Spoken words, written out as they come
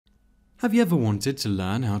Have you ever wanted to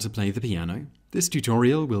learn how to play the piano? This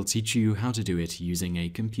tutorial will teach you how to do it using a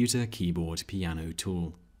computer keyboard piano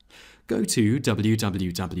tool. Go to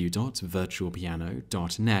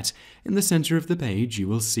www.virtualpiano.net. In the center of the page, you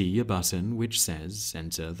will see a button which says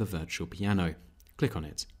Enter the Virtual Piano. Click on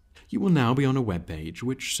it. You will now be on a web page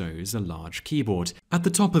which shows a large keyboard. At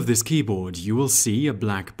the top of this keyboard, you will see a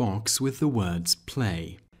black box with the words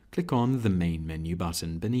Play. Click on the main menu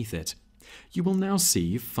button beneath it. You will now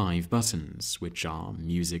see 5 buttons, which are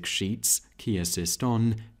Music Sheets, Key Assist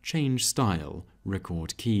On, Change Style,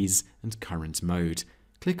 Record Keys, and Current Mode.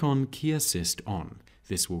 Click on Key Assist On.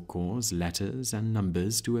 This will cause letters and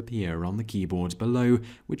numbers to appear on the keyboard below,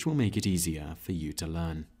 which will make it easier for you to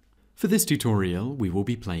learn. For this tutorial, we will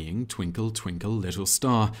be playing Twinkle Twinkle Little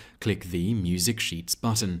Star. Click the Music Sheets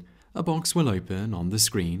button. A box will open on the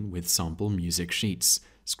screen with sample music sheets.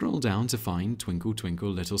 Scroll down to find Twinkle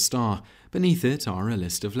Twinkle Little Star. Beneath it are a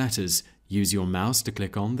list of letters. Use your mouse to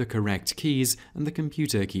click on the correct keys and the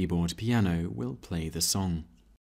computer keyboard piano will play the song.